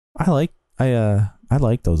I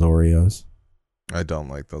like those Oreos. I don't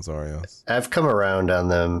like those Oreos. I've come around on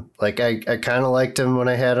them. Like I kind of liked them when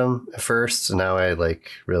I had them at first, and now I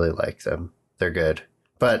really like them. They're good,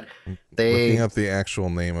 but Looking up the actual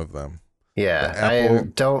name of them. Yeah, Apple, I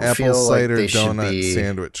don't apple feel like cider they should donut be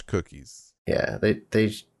sandwich cookies. Yeah,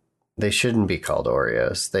 they shouldn't be called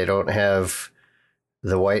Oreos. They don't have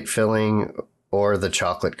the white filling or the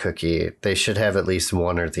chocolate cookie. They should have at least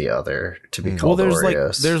one or the other to be called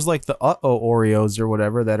Oreos. There's like the Oreos or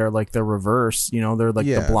whatever that are like the reverse. You know, they're like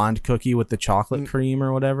the blonde cookie with the chocolate cream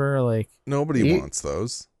or whatever. Like nobody wants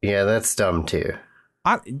those. Yeah, that's dumb too.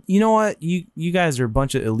 You know what? You guys are a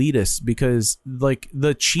bunch of elitists because like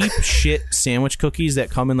the cheap shit sandwich cookies that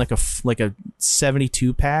come in like a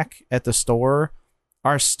 72 pack at the store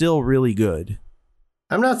are still really good.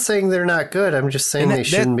 I'm not saying they're not good. I'm just saying they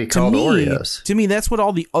shouldn't be called Oreos. To me, that's what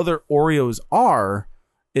all the other Oreos are.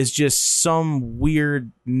 Is just some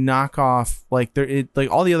weird knockoff. Like like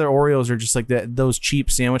all the other Oreos are just like those cheap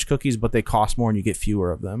sandwich cookies, but they cost more and you get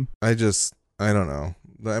fewer of them. I don't know.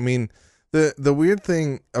 I mean. The weird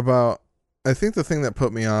thing about, I think the thing that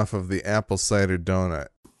put me off of the apple cider donut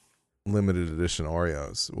limited edition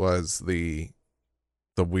Oreos was the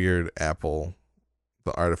weird apple,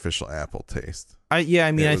 the artificial apple taste. I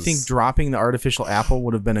think dropping the artificial apple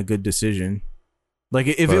would have been a good decision. Like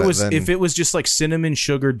if it was just like cinnamon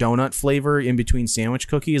sugar donut flavor in between sandwich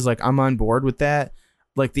cookies, like I'm on board with that.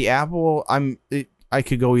 Like the apple, I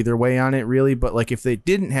could go either way on it really, but like if they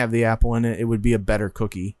didn't have the apple in it, it would be a better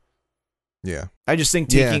cookie. Yeah. I just think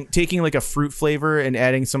taking like a fruit flavor and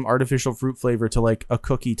adding some artificial fruit flavor to like a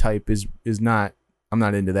cookie type is not, I'm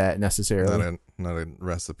not into that necessarily. Not a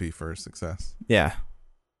recipe for success. Yeah.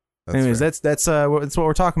 Anyways, that's what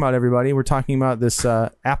we're talking about, everybody. We're talking about this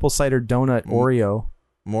apple cider donut Oreo.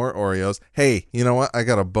 More Oreos. Hey, you know what? I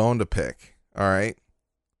got a bone to pick. All right.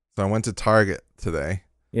 So I went to Target today.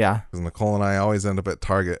 Yeah. Because Nicole and I always end up at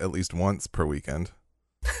Target at least once per weekend.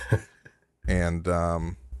 And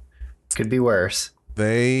could be worse.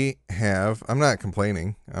 They have, I'm not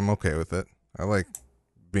complaining. I'm okay with it. I like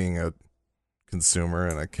being a consumer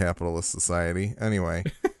in a capitalist society. Anyway,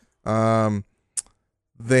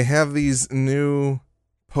 they have these new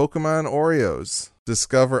Pokemon Oreos.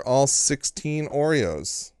 Discover all 16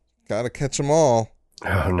 Oreos. Gotta catch them all.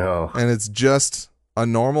 Oh no. And it's just a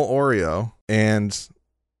normal Oreo, and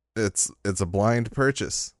it's a blind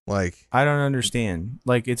purchase. Like, I don't understand.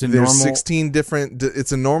 Like there's 16 different.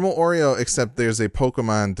 It's a normal Oreo, except there's a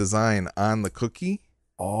Pokemon design on the cookie.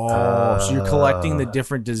 Oh, so you're collecting the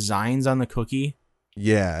different designs on the cookie?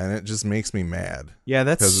 Yeah, and it just makes me mad. Yeah,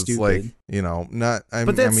 that's stupid. It's like, you know, not. I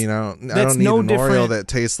don't need no an Oreo that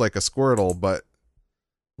tastes like a Squirtle, but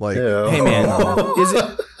like, hey man, is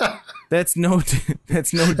it? That's no different.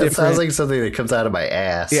 That sounds like something that comes out of my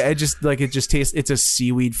ass. Yeah, it just tastes. It's a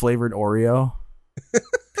seaweed flavored Oreo.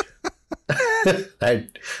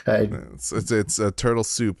 It's a turtle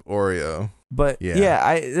soup Oreo. But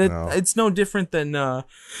it's no different than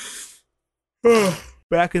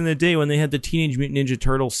back in the day when they had the Teenage Mutant Ninja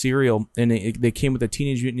Turtles cereal, and they came with the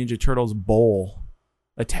Teenage Mutant Ninja Turtles bowl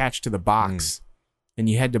attached to the box, and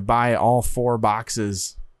you had to buy all 4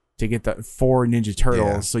 boxes to get the 4 Ninja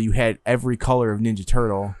Turtles, so you had every color of Ninja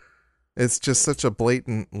Turtle. It's just such a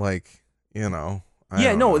blatant, like, you know.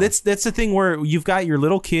 That's the thing where you've got your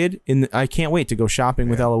little kid, I can't wait to go shopping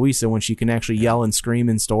with Eloisa when she can actually yell and scream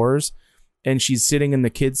in stores, and she's sitting in the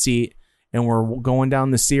kid seat, and we're going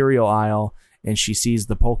down the cereal aisle, and she sees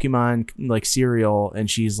the Pokemon like cereal, and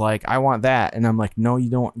she's like, I want that, and I'm like, no,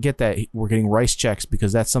 you don't get that. We're getting Rice Chex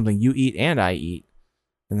because that's something you eat and I eat.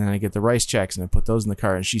 And then I get the Rice Chex and I put those in the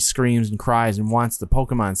cart, and she screams and cries and wants the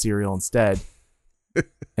Pokemon cereal instead.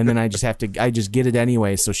 And then I just get it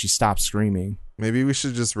anyway, so she stops screaming. Maybe we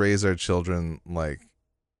should just raise our children like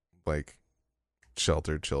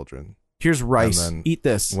sheltered children. Here's rice. Eat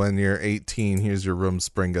this. When you're 18, here's your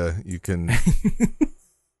Rumspringa. You can.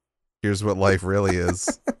 Here's what life really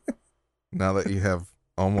is. Now that you have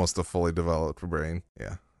almost a fully developed brain.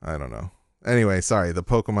 Yeah, I don't know. Anyway, sorry. The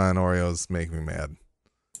Pokemon Oreos make me mad.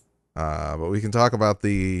 But we can talk about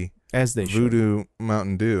the Voodoo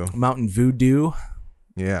Mountain Dew. Mountain Voodoo.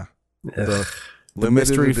 Yeah. The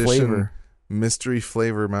limited edition mystery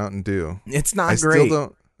flavor Mountain Dew. It's not great.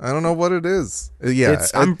 I don't know what it is. Yeah.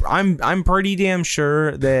 I'm pretty damn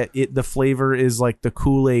sure that the flavor is like the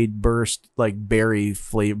Kool-Aid burst, like berry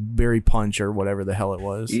punch or whatever the hell it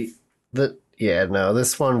was.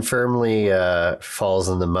 This one firmly falls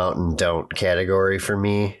in the Mountain Don't category for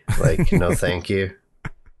me. Like, no, thank you.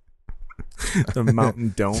 The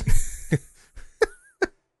Mountain Don't.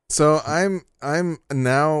 So I'm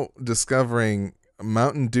now discovering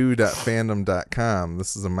mountaindew.fandom.com.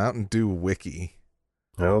 This is a Mountain Dew wiki.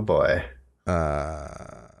 Oh boy.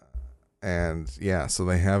 And yeah, so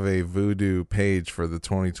they have a Voodoo page for the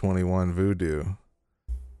 2021 Voodoo.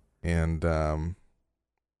 And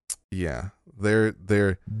yeah,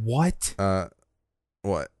 they're what?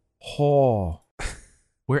 What? Oh.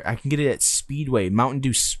 Where I can get it at Speedway, Mountain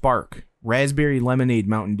Dew Spark, raspberry lemonade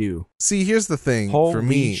Mountain Dew. See, here's the thing. Holy for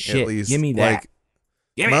me, shit. at least, Give me that. Like,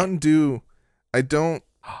 Give me Mountain Dew, I don't.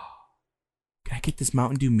 Can I get this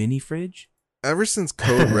Mountain Dew mini fridge? Ever since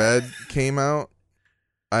Code Red came out,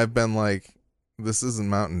 I've been like, this isn't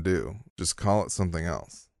Mountain Dew. Just call it something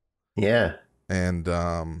else. Yeah. And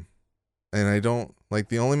I don't like,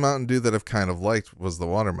 the only Mountain Dew that I've kind of liked was the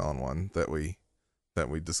watermelon one that we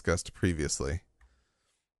discussed previously.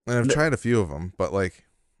 And I've tried a few of them, but like,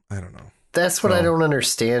 I don't know. That's what I don't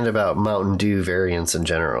understand about Mountain Dew variants in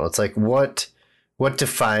general. It's like, what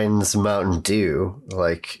defines Mountain Dew?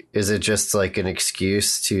 Like, is it just like an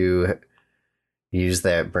excuse to use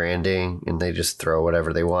that branding and they just throw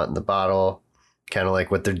whatever they want in the bottle? Kind of like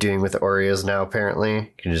what they're doing with Oreos now, apparently. You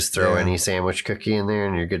can just throw any sandwich cookie in there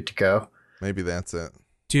and you're good to go. Maybe that's it.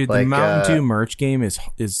 Dude, like, the Mountain Dew merch game is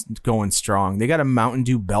going strong. They got a Mountain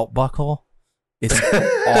Dew belt buckle. It's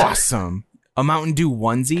awesome. A Mountain Dew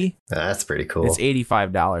onesie. That's pretty cool. It's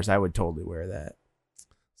 $85. I would totally wear that.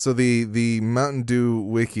 So the Mountain Dew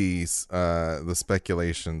wikis, the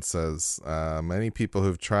speculation says many people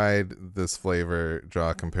who've tried this flavor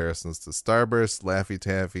draw comparisons to Starburst, Laffy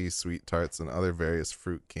Taffy, Sweet Tarts, and other various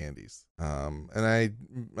fruit candies. And I'd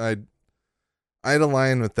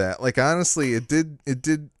align with that. Like, honestly, it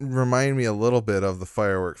did remind me a little bit of the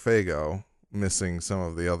Firework Faygo, missing some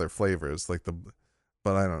of the other flavors,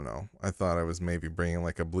 but I don't know. I thought I was maybe bringing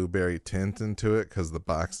like a blueberry tint into it because the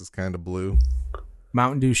box is kind of blue.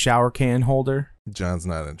 Mountain Dew shower can holder. John's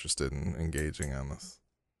not interested in engaging on this.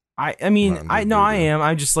 I mean, I am.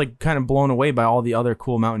 I'm just like kind of blown away by all the other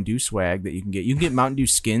cool Mountain Dew swag that you can get. You can get Mountain Dew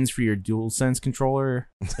skins for your DualSense controller.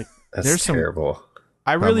 Like, that's terrible.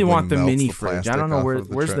 I really want the mini the fridge. I don't know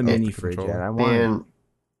where's the mini fridge at. I want. Man,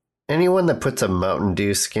 anyone that puts a Mountain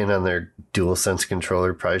Dew skin on their DualSense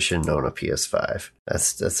controller probably shouldn't own a PS5.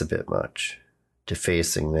 That's a bit much.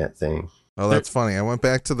 Defacing that thing. Oh, that's funny. I went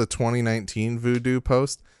back to the 2019 Voodoo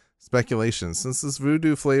post. Speculation. Since this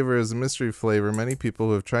Voodoo flavor is a mystery flavor, many people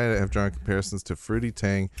who have tried it have drawn comparisons to Fruity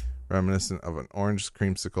Tang, reminiscent of an orange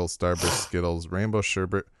creamsicle, Starburst, Skittles, Rainbow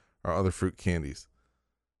Sherbet, or other fruit candies.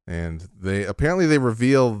 And they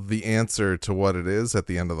reveal the answer to what it is at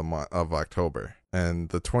the end of of October. And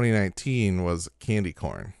the 2019 was candy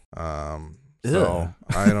corn. So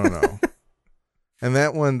I don't know. And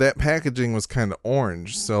that packaging was kind of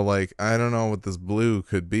orange. So like, I don't know what this blue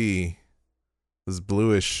could be. This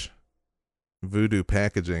bluish Voodoo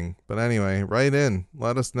packaging. But anyway, write in.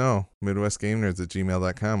 Let us know.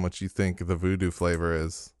 MidwestGameNerds@gmail.com what you think the Voodoo flavor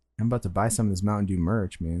is. I'm about to buy some of this Mountain Dew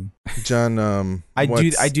merch, man. John, I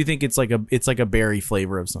do think it's like a berry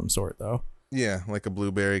flavor of some sort, though. Yeah, like a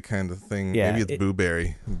blueberry kind of thing. Yeah, maybe it's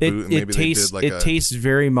blueberry. It tastes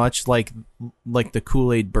very much like the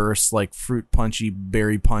Kool-Aid Burst, like fruit punchy,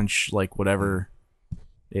 berry punch, like whatever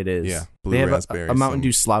it is. Yeah, they have a Mountain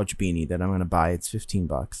Dew slouch beanie that I'm gonna buy. It's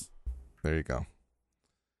 $15. There you go.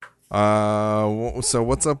 So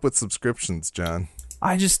what's up with subscriptions, John?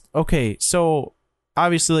 So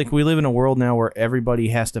obviously, like, we live in a world now where everybody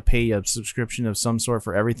has to pay a subscription of some sort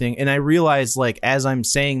for everything, and I realize, like, as I'm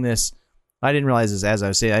saying this. I didn't realize this as I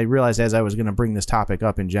was saying. I realized as I was going to bring this topic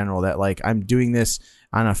up in general that, like, I'm doing this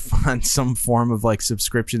on some form of like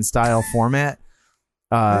subscription style format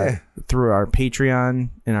through our Patreon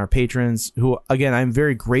and our patrons, who again I'm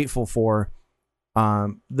very grateful for.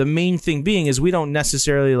 The main thing being is we don't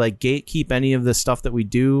necessarily like gatekeep any of the stuff that we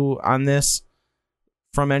do on this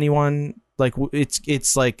from anyone. Like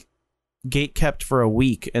it's like gate kept for a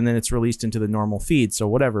week and then it's released into the normal feed. So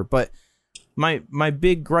whatever, but. My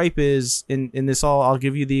big gripe is in this all. I'll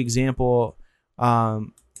give you the example.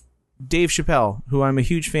 Dave Chappelle, who I'm a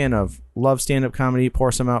huge fan of, love stand-up comedy.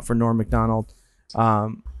 Pour some out for Norm Macdonald. He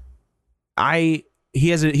has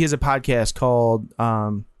a podcast called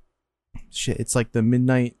it's like the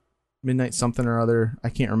midnight something or other. I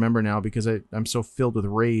can't remember now because I'm so filled with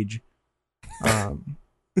rage. I'll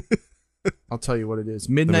tell you what it is.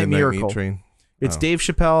 Midnight Miracle. Meat Train. It's Dave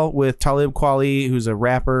Chappelle with Talib Kweli, who's a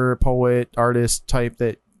rapper, poet, artist type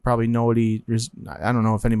that probably nobody. I don't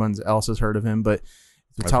know if anyone else has heard of him, but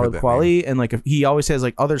Talib Kweli, and like he always has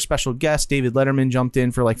like other special guests. David Letterman jumped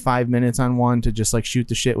in for like 5 minutes on one to just like shoot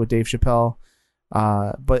the shit with Dave Chappelle.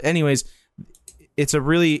 But anyways, it's a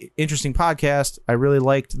really interesting podcast. I really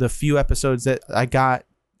liked the few episodes that I got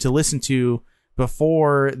to listen to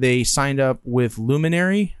before they signed up with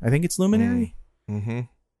Luminary. I think it's Luminary,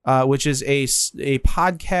 which is a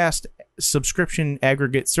podcast subscription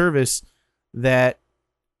aggregate service that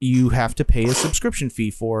you have to pay a subscription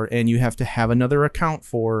fee for, and you have to have another account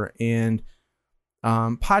for. And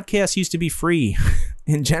podcasts used to be free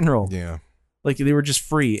in general. Yeah. Like they were just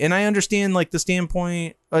free. And I understand like the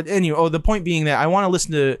standpoint. Anyway, the point being that I want to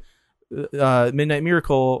listen to Midnight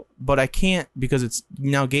Miracle, but I can't because it's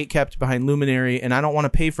now gatekept behind Luminary, and I don't want to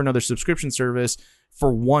pay for another subscription service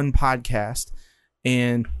for one podcast.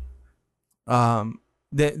 And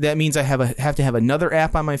that means I have to have another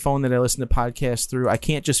app on my phone that I listen to podcasts through. I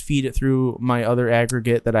can't just feed it through my other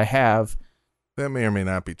aggregate that I have. That may or may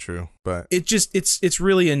not be true, but it's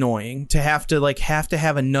really annoying to have to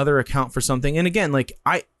have another account for something. And again, like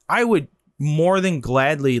I would more than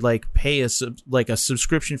gladly like pay a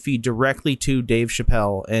subscription fee directly to Dave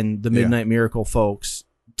Chappelle and the Midnight Miracle folks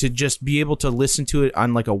to just be able to listen to it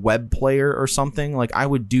on like a web player or something. Like I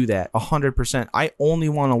would do that 100%. I only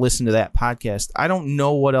want to listen to that podcast. I don't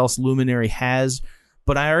know what else Luminary has,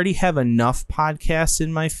 but I already have enough podcasts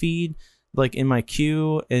in my feed, like in my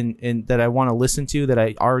queue, and that I want to listen to, that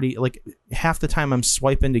I already, like, half the time I'm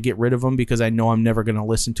swiping to get rid of them because I know I'm never going to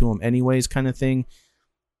listen to them anyways, kind of thing.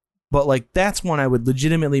 But like that's one I would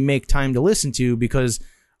legitimately make time to listen to because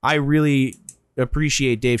I really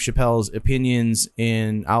appreciate Dave Chappelle's opinions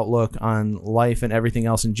and outlook on life and everything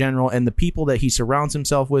else in general. And the people that he surrounds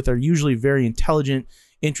himself with are usually very intelligent,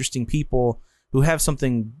 interesting people who have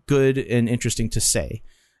something good and interesting to say.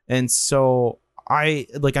 And so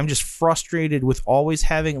I'm just frustrated with always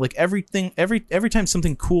having like every time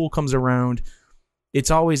something cool comes around,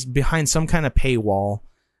 it's always behind some kind of paywall.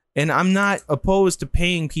 And I'm not opposed to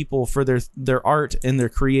paying people for their art and their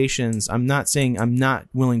creations. I'm not saying I'm not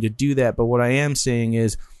willing to do that, but what I am saying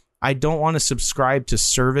is I don't want to subscribe to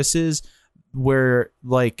services where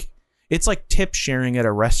like it's like tip sharing at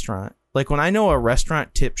a restaurant. Like when I know a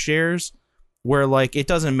restaurant tip shares, where like it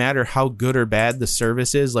doesn't matter how good or bad the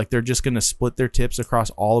service is, like they're just going to split their tips across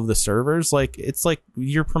all of the servers. Like it's like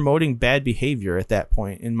you're promoting bad behavior at that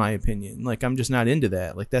point, in my opinion. Like I'm just not into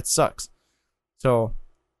that. Like that sucks. So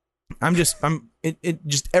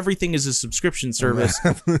everything is a subscription service.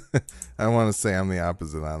 I want to say I'm the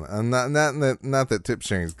opposite on that. I'm not that tip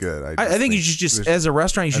sharing is good. I think you should just, as a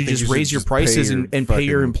restaurant, you should just raise your prices and pay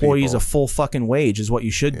your employees a full fucking wage is what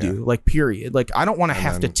you should do. Like, period. Like, I don't want to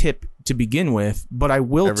have to tip to begin with, but I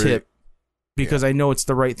will tip because I know it's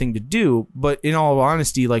the right thing to do. But in all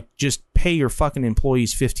honesty, like, just pay your fucking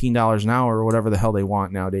employees $15 an hour or whatever the hell they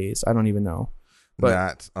want nowadays. I don't even know. But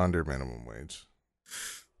not under minimum wage.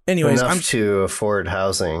 Anyways, enough to afford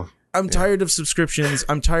housing. I'm tired of subscriptions.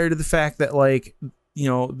 I'm tired of the fact that, like, you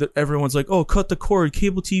know, that everyone's like, oh, cut the cord.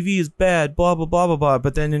 Cable TV is bad, blah, blah, blah, blah, blah.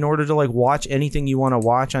 But then in order to, like, watch anything you want to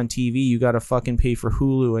watch on TV, you got to fucking pay for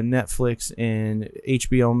Hulu and Netflix and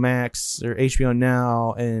HBO Max or HBO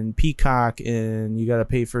Now and Peacock, and you got to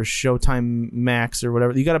pay for Showtime Max or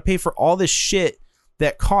whatever. You got to pay for all this shit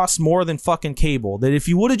that costs more than fucking cable. That if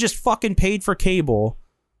you would have just fucking paid for cable,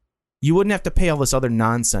 you wouldn't have to pay all this other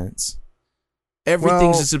nonsense.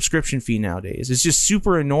 Everything's a subscription fee nowadays. It's just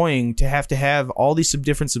super annoying to have all these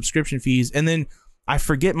different subscription fees, and then I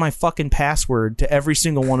forget my fucking password to every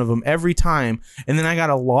single one of them every time, and then I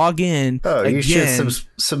gotta log in. Oh, again. You should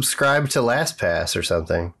subscribe to LastPass or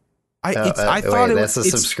something. I thought that's a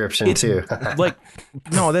subscription too. Like,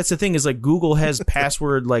 no, that's the thing is like Google has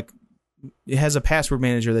password, like it has a password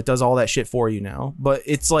manager that does all that shit for you now, but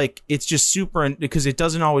it's like it's just super because it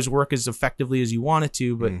doesn't always work as effectively as you want it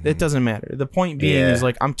to, but it doesn't matter. The point being is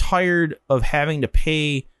like I'm tired of having to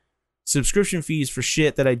pay subscription fees for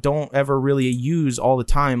shit that I don't ever really use all the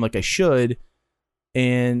time like I should,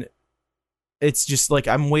 and it's just like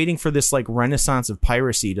I'm waiting for this like renaissance of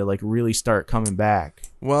piracy to like really start coming back.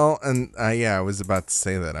 Well, and I was about to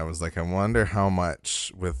say that. I was like, I wonder how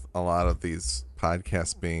much with a lot of these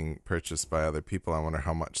podcasts being purchased by other people, I wonder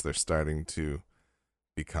how much they're starting to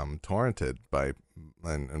become torrented by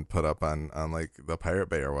and put up on like the Pirate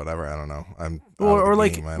Bay or whatever. I don't know.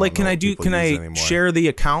 Can I share the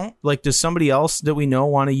account? Like, does somebody else that we know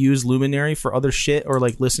want to use Luminary for other shit or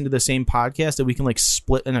like listen to the same podcast that we can like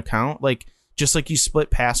split an account? Like, just like you split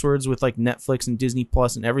passwords with like Netflix and Disney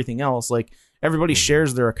Plus and everything else, like everybody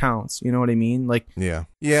shares their accounts. You know what I mean? Like, yeah.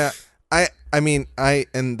 I mean,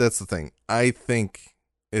 and that's the thing. I think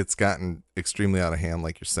it's gotten extremely out of hand,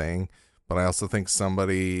 like you're saying, but I also think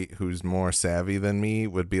somebody who's more savvy than me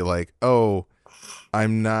would be like, oh,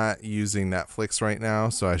 I'm not using Netflix right now,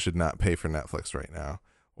 so I should not pay for Netflix right now.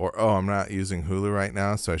 Or, oh, I'm not using Hulu right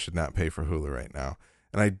now, so I should not pay for Hulu right now.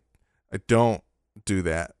 And I don't do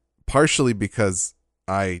that partially because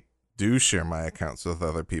I do share my accounts with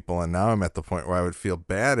other people, and now I'm at the point where I would feel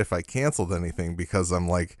bad if I canceled anything because I'm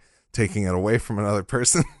like taking it away from another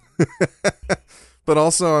person. But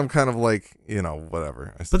also I'm kind of like,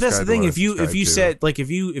 whatever. But that's the thing. If you said, like, if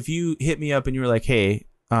you hit me up and you were like, hey,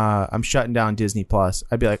 I'm shutting down Disney Plus,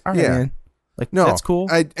 I'd be like, all right, man. Like, no, that's cool.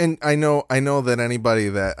 I know that anybody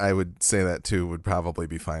that I would say that to would probably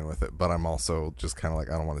be fine with it, but I'm also just kind of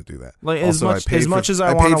like, I don't want to do that. Like, also, as much as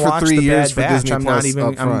I want to watch The Bad Batch,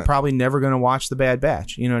 I'm probably never going to watch The Bad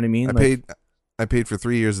Batch. You know what I mean? I paid for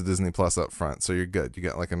 3 years of Disney Plus up front, so you're good. You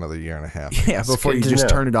got like another year and a half. Yeah, before you just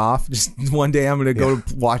turn it off. Just one day I'm going to go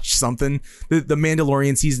watch something. The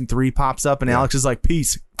Mandalorian season 3 pops up, and Alex is like,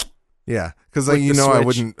 peace. Yeah, because I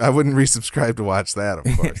wouldn't resubscribe to watch that,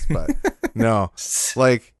 of course. But no,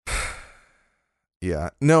 like, yeah,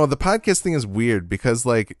 no, the podcast thing is weird because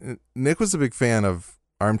like Nick was a big fan of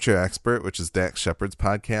Armchair Expert, which is Dax Shepard's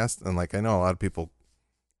podcast, and like I know a lot of people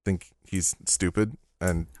think he's stupid.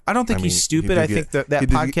 And I don't think he's stupid. I think that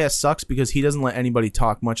podcast sucks because he doesn't let anybody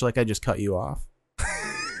talk, much like I just cut you off.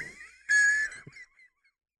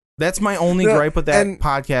 That's my only gripe with that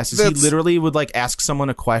podcast is he literally would like ask someone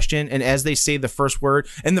a question, and as they say the first word,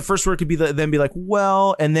 and the first word could be then be like,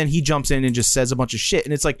 well, and then he jumps in and just says a bunch of shit,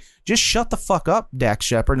 and it's like, just shut the fuck up, Dax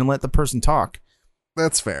Shepard, and let the person talk.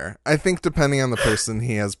 That's fair. I think depending on the person,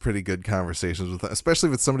 he has pretty good conversations with, especially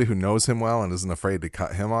with somebody who knows him well and isn't afraid to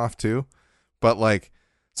cut him off too. But like,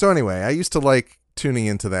 so anyway, I used to like tuning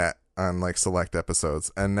into that on like select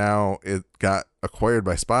episodes, and now it got acquired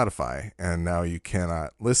by Spotify, and now you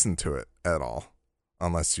cannot listen to it at all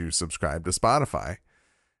unless you subscribe to Spotify.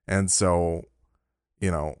 And so,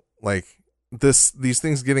 like these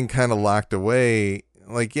things getting kind of locked away,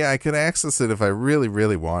 like, yeah, I could access it if I really,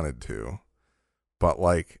 really wanted to, but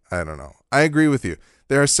like, I don't know. I agree with you.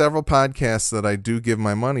 There are several podcasts that I do give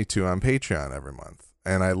my money to on Patreon every month.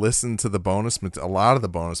 And I listen to a lot of the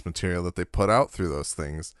bonus material that they put out through those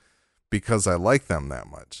things because I like them that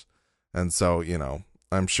much. And so,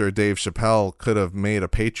 I'm sure Dave Chappelle could have made a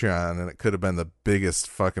Patreon, and it could have been the biggest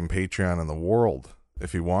fucking Patreon in the world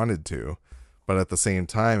if he wanted to. But at the same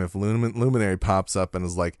time, if Luminary pops up and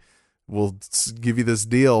is like, we'll give you this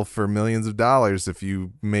deal for millions of dollars if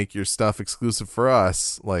you make your stuff exclusive for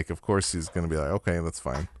us, like, of course he's going to be like, okay, that's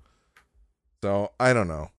fine. So I don't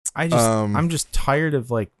know. I'm just tired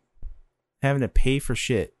of like having to pay for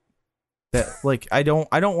shit that like I don't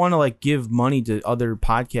want to like give money to other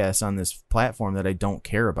podcasts on this platform that I don't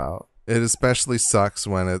care about. It especially sucks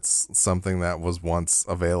when it's something that was once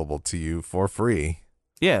available to you for free.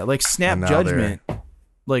 Yeah, like Snap Judgment.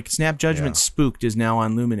 Like Snap Judgment Spooked is now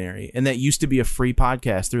on Luminary, and that used to be a free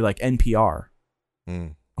podcast through like NPR.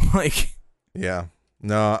 Like, yeah.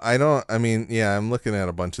 No, I don't. I mean, yeah, I'm looking at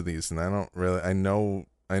a bunch of these, and I don't really. I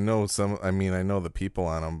know some. I mean, I know the people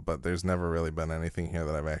on them, but there's never really been anything here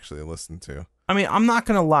that I've actually listened to. I mean, I'm not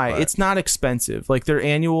gonna lie, it's not expensive. Like their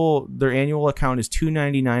annual account is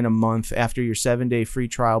 $2.99 a month after your 7-day free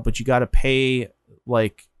trial, but you got to pay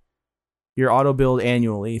like your auto billed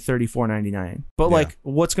annually $34.99. But like,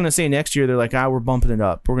 what's gonna say next year? They're like, we're bumping it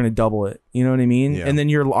up. We're gonna double it. You know what I mean? Yeah. And then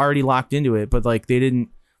you're already locked into it. But like, they didn't.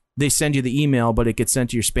 They send you the email, but it gets sent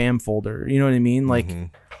to your spam folder. You know what I mean? Like,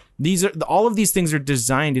 all of these things are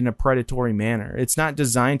designed in a predatory manner. It's not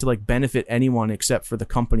designed to like benefit anyone except for the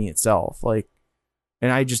company itself. Like,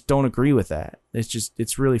 and I just don't agree with that.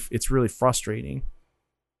 It's really frustrating.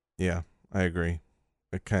 Yeah, I agree.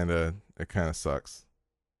 It kind of sucks.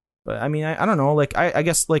 But I mean, I don't know. Like, I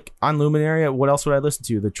guess like on Luminary, what else would I listen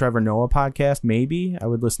to? The Trevor Noah podcast, maybe I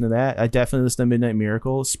would listen to that. I definitely listen to Midnight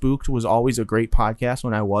Miracle. Spooked was always a great podcast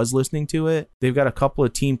when I was listening to it. They've got a couple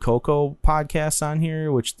of Team Coco podcasts on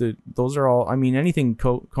here, which those are all. I mean, anything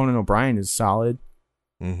Conan O'Brien is solid.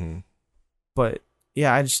 But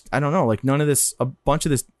yeah, I don't know. Like none of this, a bunch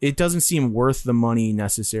of this, it doesn't seem worth the money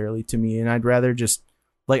necessarily to me, and I'd rather just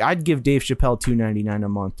like I'd give Dave Chappelle $2.99 a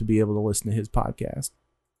month to be able to listen to his podcast.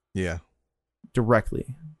 Yeah.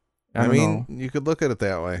 Directly. I mean, you could look at it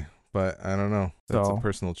that way, but I don't know. That's a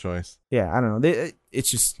personal choice. Yeah, I don't know. It's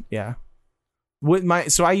just, yeah.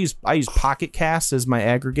 So I use Pocket Cast as my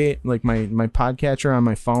aggregate, like my podcatcher on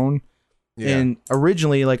my phone. Yeah. And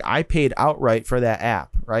originally, like I paid outright for that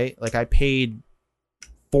app, right? Like I paid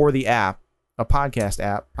for the app, a podcast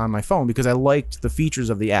app on my phone because I liked the features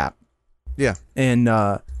of the app. Yeah. And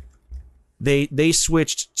they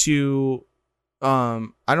switched to I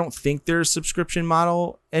don't think there's a subscription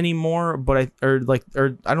model anymore, but I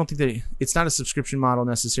don't think it's not a subscription model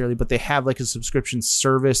necessarily, but they have like a subscription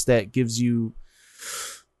service that gives you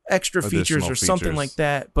extra features or something like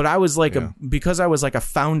that. But I was like because I was like a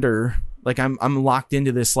founder, like I'm locked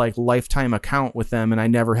into this like lifetime account with them, and I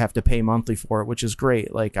never have to pay monthly for it, which is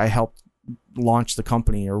great. Like I helped launch the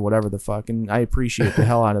company or whatever the fuck, and I appreciate the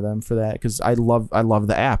hell out of them for that, because I love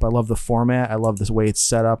the app. I love the format. I love the way it's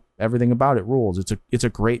set up. Everything about it rules. It's a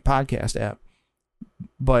great podcast app.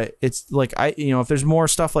 But it's like if there's more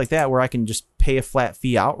stuff like that where I can just pay a flat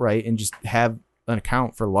fee outright and just have an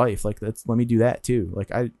account for life, like let me do that too.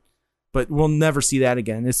 But we'll never see that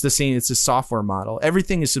again. It's the same. It's a software model.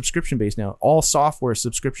 Everything is subscription based now. All software is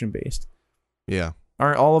subscription based. Yeah.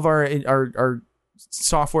 All of our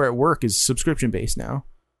software at work is subscription based now.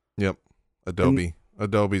 Yep.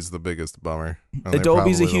 Adobe's the biggest bummer.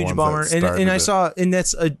 Adobe's a huge bummer. And I saw, and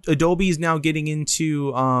that's Adobe is now getting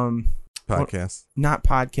into podcasts. Not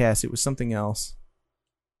podcasts. It was something else.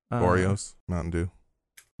 Oreos, Mountain Dew,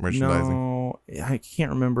 merchandising. No, I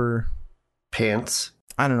can't remember. Pants.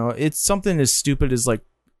 I don't know. It's something as stupid as like,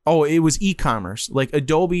 it was e-commerce. Like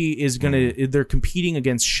Adobe is they're competing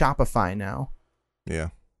against Shopify now. Yeah.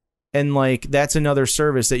 And like that's another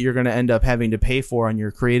service that you're going to end up having to pay for on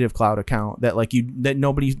your Creative Cloud account that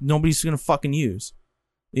nobody's going to fucking use.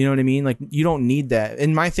 You know what I mean? Like you don't need that.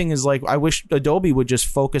 And my thing is like I wish Adobe would just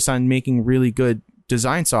focus on making really good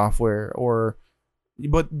design software,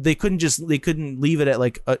 but they couldn't leave it at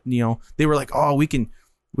like they were like,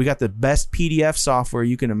 we got the best PDF software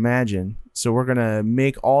you can imagine. So we're going to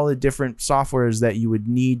make all the different softwares that you would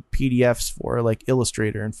need PDFs for, like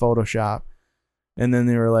Illustrator and Photoshop. And then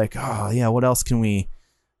they were like, what else can we,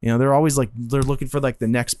 they're always like, they're looking for like the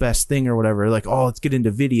next best thing or whatever. Like, let's get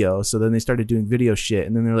into video. So then they started doing video shit.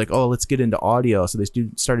 And then they're like, let's get into audio. So they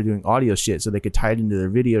started doing audio shit so they could tie it into their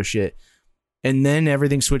video shit. And then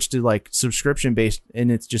everything switched to like subscription based. And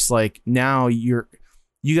it's just like, now you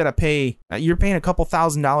got to pay, you're paying a couple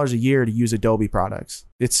 $1,000s a year to use Adobe products.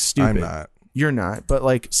 It's stupid. I'm not. You're not. But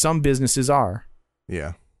like some businesses are.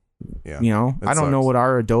 Yeah. Yeah. I don't know what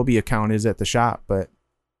our Adobe account is at the shop, but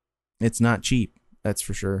it's not cheap. That's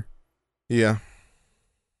for sure. Yeah.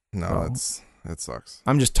 No, it sucks.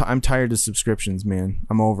 I'm tired of subscriptions, man.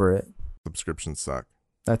 I'm over it. Subscriptions suck.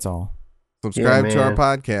 That's all. Subscribe to our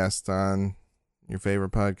podcast on your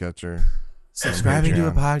favorite podcatcher. Subscribing to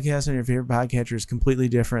a podcast on your favorite podcatcher is completely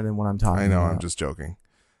different than what I'm talking about. I know, I'm just joking.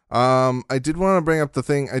 I did want to bring up the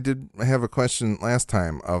thing. I did have a question last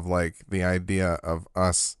time of like the idea of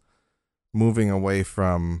us moving away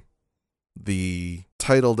from the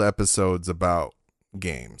titled episodes about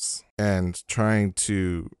games and trying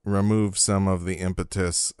to remove some of the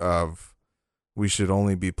impetus of we should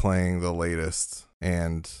only be playing the latest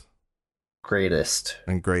and greatest,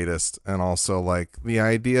 and also like the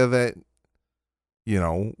idea that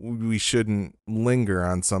we shouldn't linger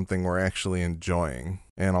on something we're actually enjoying,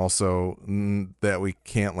 and also that we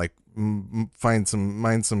can't like find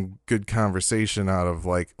some good conversation out of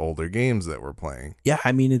like older games that we're playing. Yeah,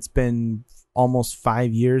 I mean it's been almost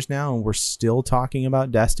 5 years now and we're still talking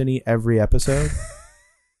about Destiny every episode.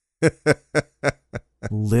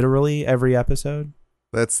 Literally every episode.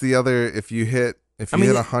 That's the other, if we hit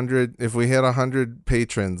 100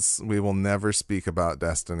 patrons, we will never speak about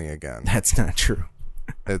Destiny again. That's not true.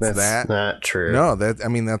 That's not true. No,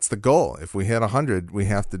 that's the goal. If we hit 100, we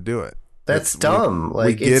have to do it. That's dumb.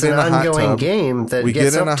 It's an ongoing game that gets updated. We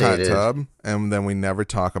get in a hot tub, and then we never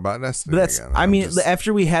talk about Destiny again.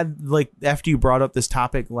 After you brought up this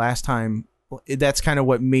topic last time, that's kind of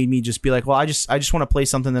what made me just be like, well, I just want to play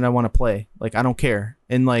something that I want to play. Like, I don't care.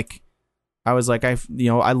 And like, I was like, I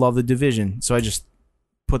love The Division. So I just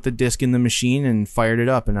put the disc in the machine and fired it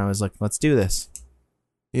up. And I was like, let's do this.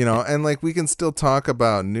 And like we can still talk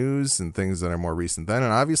about news and things that are more recent then.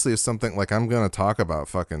 And obviously if something like I'm going to talk about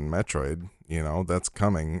fucking Metroid, that's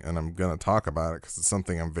coming and I'm going to talk about it because it's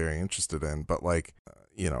something I'm very interested in. But like,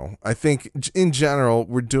 I think in general,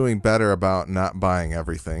 we're doing better about not buying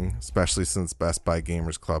everything, especially since Best Buy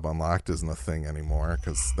Gamers Club Unlocked isn't a thing anymore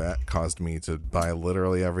because that caused me to buy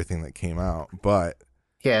literally everything that came out. But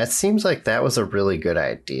yeah, it seems like that was a really good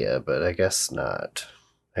idea, but I guess not.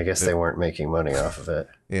 I guess they weren't making money off of it.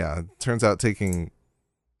 Yeah, it turns out taking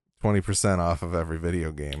 20% off of every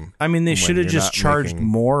video game. I mean, they should have just charged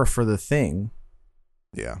more for the thing.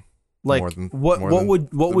 Yeah. Like what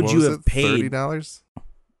would you have paid? $30?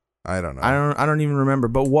 I don't know. I don't even remember,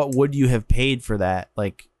 but what would you have paid for that?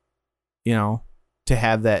 Like, to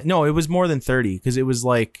have that? No, it was more than 30 because it was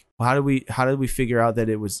like, how did we figure out that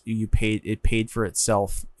it paid for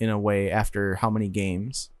itself in a way after how many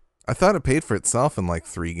games? I thought it paid for itself in like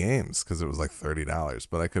 3 games because it was like $30,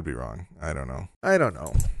 but I could be wrong. I don't know.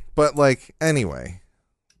 But like, anyway,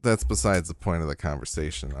 that's besides the point of the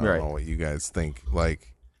conversation. I don't know what you guys think.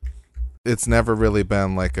 Like, it's never really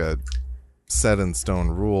been like a set in stone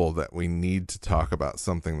rule that we need to talk about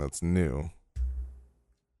something that's new.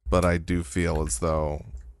 But I do feel as though,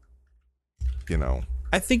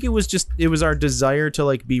 I think it was our desire to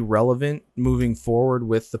like be relevant moving forward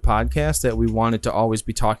with the podcast, that we wanted to always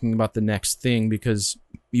be talking about the next thing, because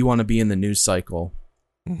you want to be in the news cycle.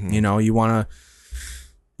 Mm-hmm. You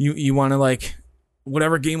want to like,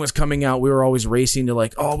 whatever game was coming out, we were always racing to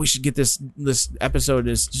like, oh, we should get this episode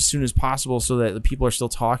as soon as possible so that the people are still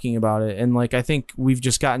talking about it. And like, I think we've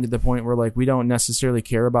just gotten to the point where like we don't necessarily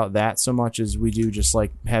care about that so much as we do just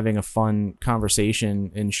like having a fun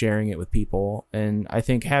conversation and sharing it with people. And I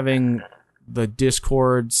think having the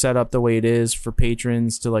Discord set up the way it is for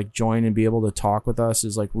patrons to like join and be able to talk with us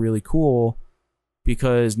is like really cool,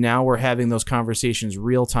 because now we're having those conversations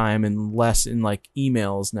real time and less in like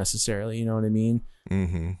emails necessarily. You know what I mean?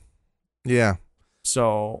 Mm-hmm. Yeah.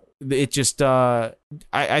 So it just, I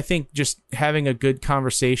think just having a good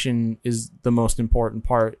conversation is the most important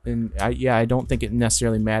part. And I don't think it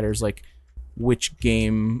necessarily matters like which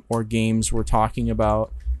game or games we're talking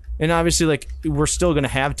about. And obviously like we're still going to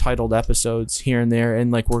have titled episodes here and there.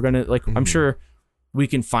 And like, we're going to like, I'm sure we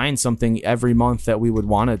can find something every month that we would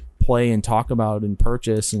want to play and talk about and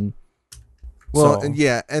purchase. And and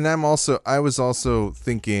yeah, and I was also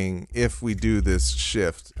thinking, if we do this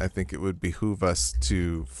shift, I think it would behoove us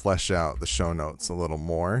to flesh out the show notes a little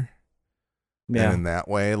more. Yeah. And in that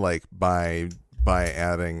way, like by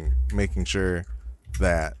making sure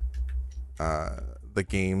that the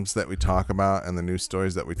games that we talk about and the news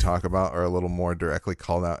stories that we talk about are a little more directly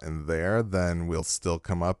called out in there, then we'll still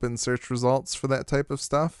come up in search results for that type of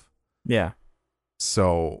stuff. Yeah.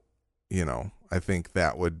 So, I think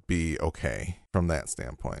that would be okay from that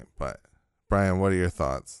standpoint. But Brian, what are your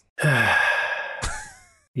thoughts?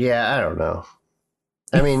 Yeah, I don't know.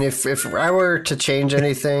 I mean, if I were to change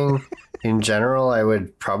anything in general, I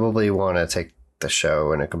would probably want to take the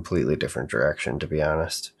show in a completely different direction, to be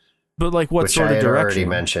honest. But like what Which sort I of had direction? already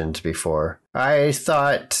mentioned before. I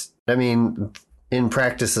thought, I mean, in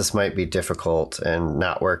practice, this might be difficult and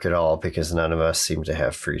not work at all because none of us seem to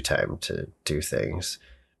have free time to do things.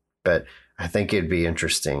 But I think it'd be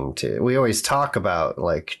interesting we always talk about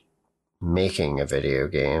like making a video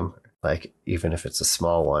game, like even if it's a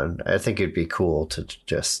small one. I think it'd be cool to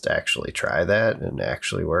just actually try that and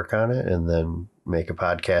actually work on it and then make a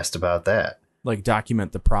podcast about that. Like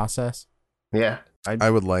document the process. Yeah.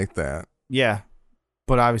 I would like that. Yeah.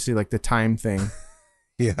 But obviously like the time thing.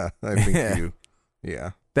 Yeah. I think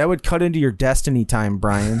yeah. That would cut into your Destiny time,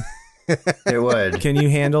 Brian. It would. Can you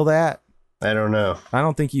handle that? I don't know. I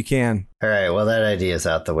don't think you can. All right. Well, that idea is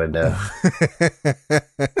out the window.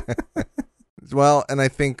 Well, and I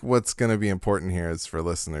think what's going to be important here is for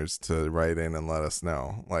listeners to write in and let us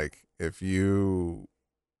know. Like, if you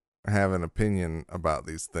have an opinion about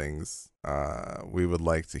these things, we would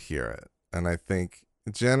like to hear it. And I think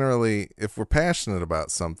generally, if we're passionate about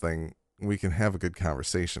something, we can have a good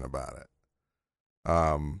conversation about it.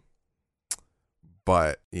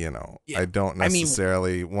 But, I don't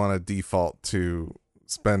necessarily want to default to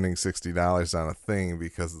spending $60 on a thing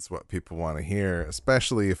because it's what people want to hear,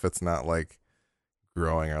 especially if it's not like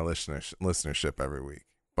growing our listenership every week.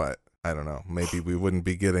 But I don't know, maybe we wouldn't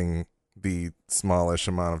be getting the smallish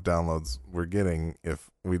amount of downloads we're getting if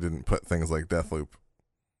we didn't put things like Deathloop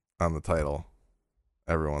on the title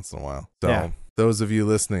every once in a while. So those of you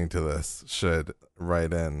listening to this should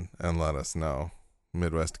write in and let us know.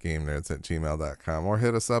 MidwestGameNerds@gmail.com, or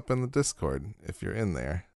hit us up in the Discord if you're in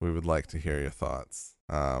there. We would like to hear your thoughts.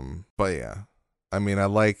 But yeah, I mean, I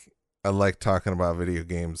like talking about video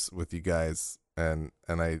games with you guys, and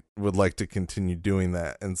I would like to continue doing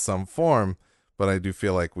that in some form, but I do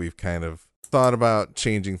feel like we've kind of thought about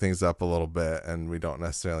changing things up a little bit, and we don't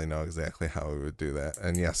necessarily know exactly how we would do that.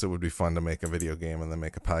 And yes, it would be fun to make a video game and then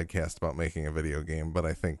make a podcast about making a video game, but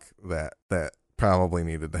I think that probably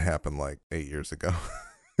needed to happen like 8 years ago.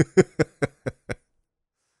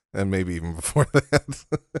 And maybe even before that.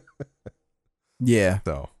 Yeah.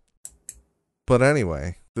 So, but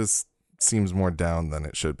anyway, this seems more down than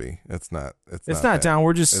it should be. It's not down.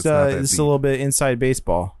 We're just it's a little bit inside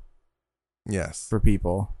baseball. Yes. For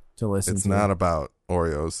people to listen to. It's not about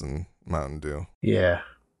Oreos and Mountain Dew. Yeah.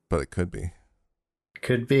 But it could be.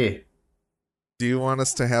 Could be. Do you want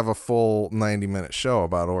us to have a full 90-minute show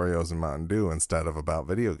about Oreos and Mountain Dew instead of about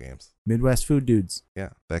video games? Midwest Food Dudes.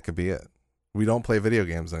 Yeah, that could be it. We don't play video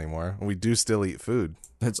games anymore. We do still eat food.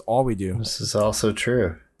 That's all we do. This is also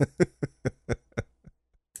true.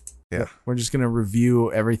 Yeah. We're just going to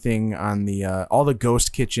review everything on the all the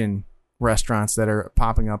ghost kitchen restaurants that are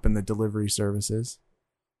popping up in the delivery services.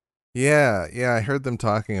 Yeah, I heard them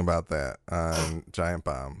talking about that on Giant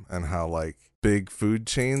Bomb and how like big food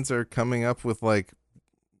chains are coming up with like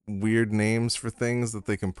weird names for things that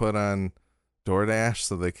they can put on DoorDash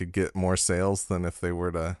so they could get more sales than if they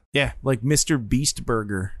were to. Yeah, like Mr. Beast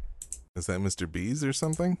Burger. Is that Mr. Beast or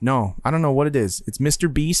something? No, I don't know what it is. It's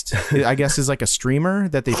Mr. Beast. I guess is like a streamer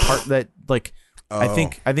that they I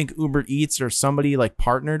think Uber Eats or somebody like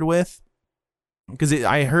partnered with, because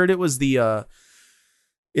I heard it was the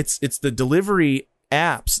it's the delivery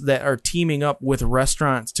apps that are teaming up with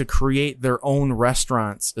restaurants to create their own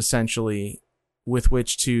restaurants, essentially, with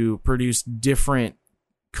which to produce different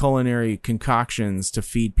culinary concoctions to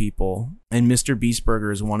feed people. And Mr. Beast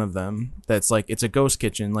Burger is one of them. That's like, it's a ghost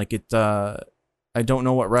kitchen. Like I don't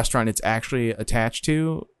know what restaurant it's actually attached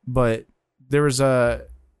to, but there was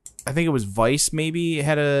I think it was Vice maybe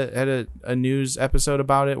had a news episode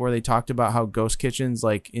about it where they talked about how ghost kitchens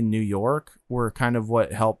like in New York were kind of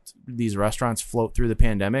what helped these restaurants float through the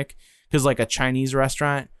pandemic. Because like a Chinese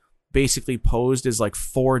restaurant basically posed as like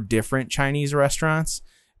 4 different Chinese restaurants,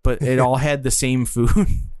 but it all had the same food.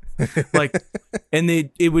 Like, and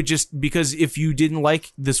it would just, because if you didn't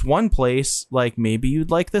like this one place, like maybe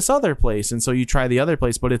you'd like this other place. And so you try the other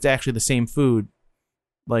place, but it's actually the same food.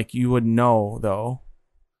 Like you wouldn't know though.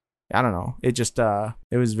 I don't know. It just,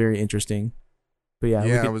 it was very interesting. But yeah.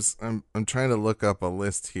 Yeah, I'm trying to look up a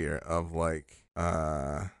list here of like,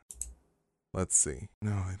 let's see.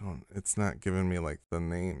 No, I don't, it's not giving me like the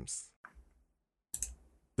names.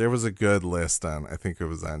 There was a good list on, I think it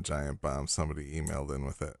was on Giant Bomb. Somebody emailed in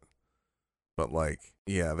with it. But like,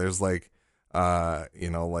 yeah, there's like, you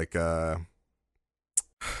know, like your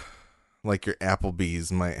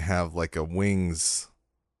Applebee's might have like a wings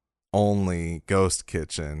only ghost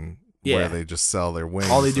kitchen where they just sell their wings.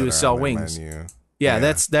 All they do is sell wings. Menu. Yeah,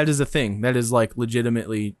 that is a thing. That is like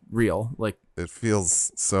legitimately real. Like it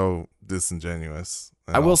feels so disingenuous.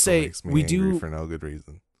 I will say we do for no good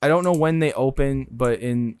reason. I don't know when they open, but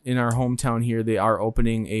in our hometown here, they are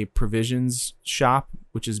opening a provisions shop,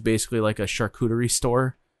 which is basically like a charcuterie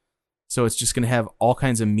store. So it's just going to have all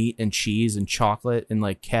kinds of meat and cheese and chocolate and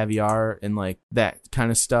like caviar and like that kind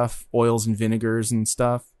of stuff, oils and vinegars and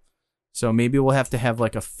stuff. So maybe we'll have to have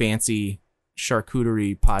like a fancy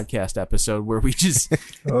charcuterie podcast episode where we just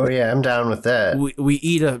oh yeah, I'm down with that. We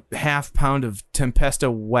eat a half pound of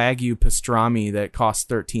Tempesta Wagyu pastrami that costs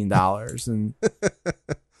 $13 and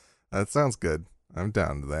that sounds good. I'm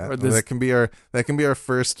down to that. That can be our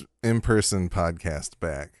first in-person podcast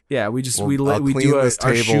back. Yeah, we do a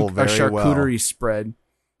charcuterie spread.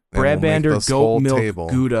 Brabander goat milk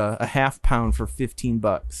Gouda, a half pound for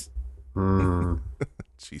 $15.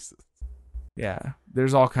 Jesus. Yeah,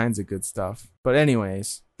 there's all kinds of good stuff. But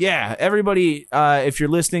anyways, yeah, everybody, if you're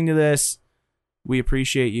listening to this, we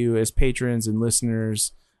appreciate you as patrons and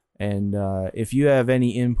listeners. And if you have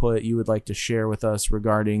any input you would like to share with us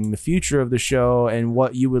regarding the future of the show and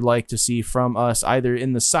what you would like to see from us, either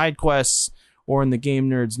in the side quests or in the Game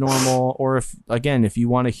Nerds Normal, or if you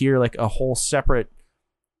want to hear like a whole separate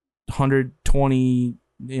 120,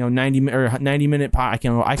 90 minute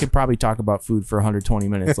I could probably talk about food for 120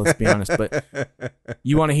 minutes, let's be honest, but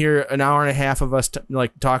you want to hear an hour and a half of us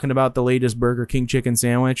like talking about the latest Burger King chicken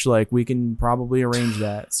sandwich, like we can probably arrange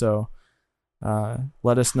that. So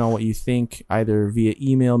let us know what you think either via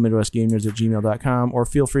email midwestgamenerds@gmail.com, or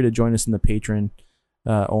feel free to join us in the patron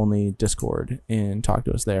only Discord and talk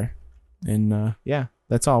to us there. And yeah,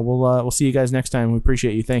 that's all. We'll see you guys next time. We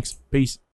appreciate you. Thanks. Peace.